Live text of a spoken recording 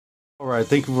Alright,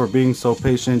 thank you for being so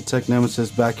patient. Tech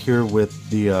Nemesis back here with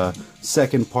the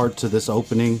second part to this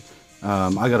opening.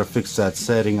 I gotta fix that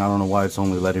setting. I don't know why it's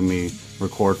only letting me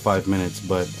record 5 minutes,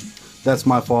 but that's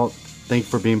my fault. Thank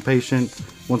you for being patient.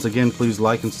 Once again, please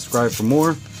like and subscribe for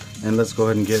more. And let's go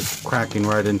ahead and get cracking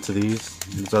right into these.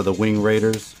 These are the Wing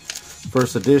Raiders.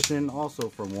 First edition, also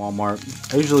from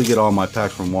Walmart. I usually get all my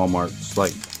packs from Walmart. It's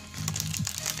like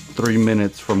 3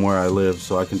 minutes from where I live,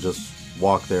 so I can just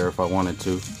walk there if I wanted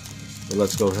to. But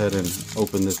let's go ahead and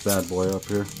open this bad boy up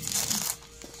here.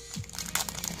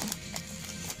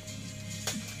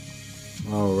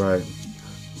 Alright.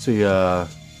 See, I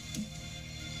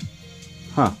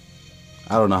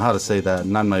don't know how to say that,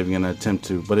 and I'm not even going to attempt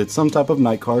to, but it's some type of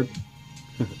night card.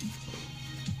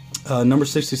 Number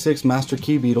 66, Master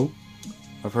Key Beetle.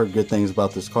 I've heard good things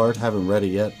about this card. Haven't read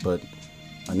it yet, but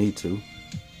I need to.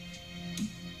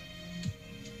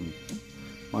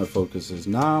 My focus is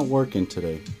not working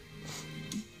today.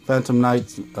 Phantom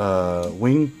Knight's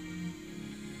Wing.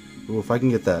 Ooh, if I can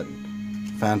get that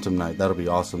Phantom Knight, that'll be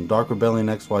awesome. Dark Rebellion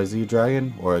XYZ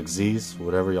Dragon, or Xyz,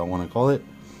 whatever y'all want to call it.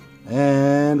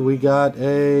 And we got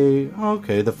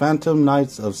the Phantom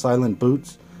Knights of Silent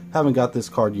Boots. Haven't got this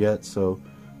card yet, so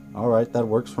alright, that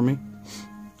works for me.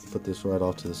 Put this right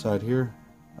off to the side here.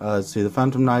 Let's see, the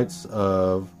Phantom Knights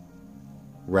of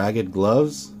Ragged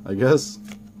Gloves, I guess.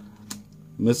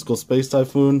 Mystical Space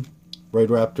Typhoon, Raid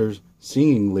Raptors,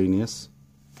 Seeing Lenius,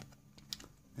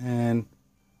 and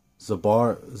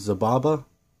Zababa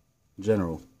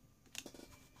General.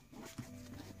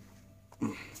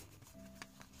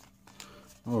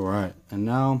 Alright, and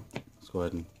now let's go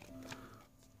ahead and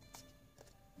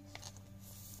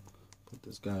put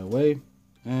this guy away.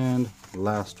 And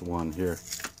last one here.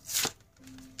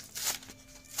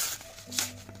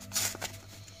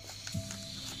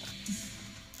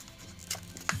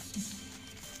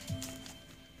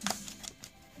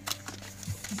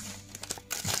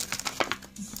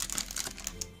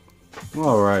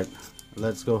 Alright,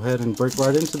 let's go ahead and break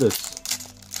right into this.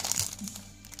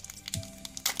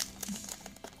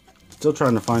 Still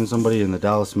trying to find somebody in the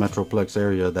Dallas Metroplex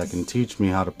area that can teach me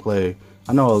how to play.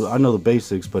 I know the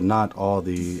basics, but not all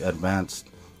the advanced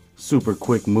super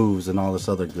quick moves and all this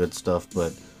other good stuff,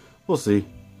 but we'll see.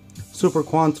 Super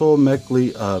Quantal,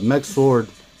 Mech Sword,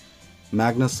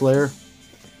 Magna Slayer,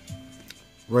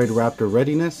 Raid Raptor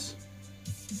Readiness,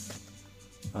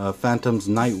 Phantom's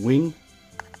Night Wing,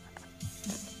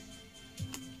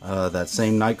 that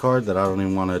same night card that I don't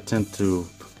even want to attempt to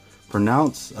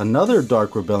pronounce, another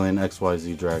Dark Rebellion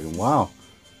XYZ Dragon. Wow,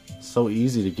 so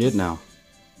easy to get now.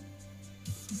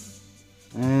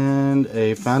 And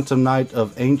a Phantom Knight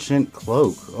of Ancient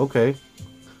Cloak. Okay,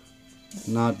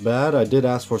 not bad. I did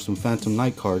ask for some Phantom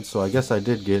Knight cards, so I guess I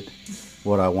did get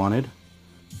what I wanted.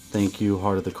 Thank you,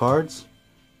 Heart of the Cards.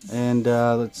 And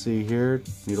let's see here,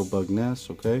 Needlebug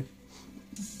Nest. Okay,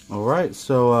 alright,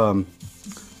 so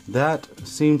that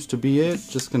seems to be it.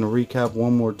 Just gonna recap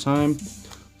one more time.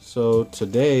 So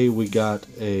today we got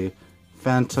a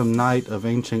Phantom Knight of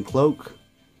Ancient Cloak,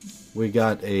 we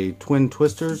got a Twin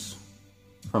Twisters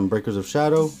from Breakers of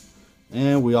Shadow,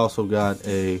 and we also got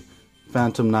a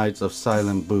Phantom Knights of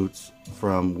Silent Boots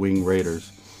from Wing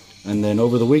Raiders. And then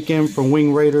over the weekend from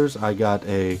Wing Raiders I got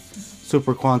a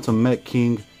Super Quantum Mech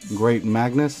King Great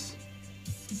Magnus,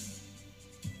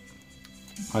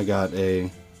 I got a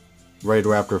Raid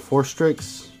Raptor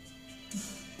Forstrix,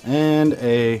 and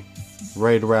a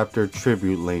Raid Raptor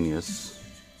Tribute Lanius.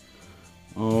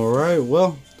 Alright,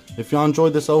 well, if y'all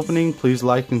enjoyed this opening, please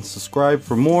like and subscribe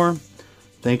for more.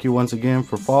 Thank you once again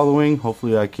for following.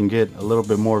 Hopefully I can get a little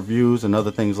bit more views and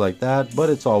other things like that, but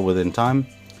it's all within time.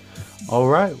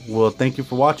 Alright, well, thank you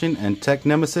for watching, and Tech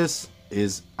Nemesis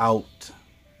is out.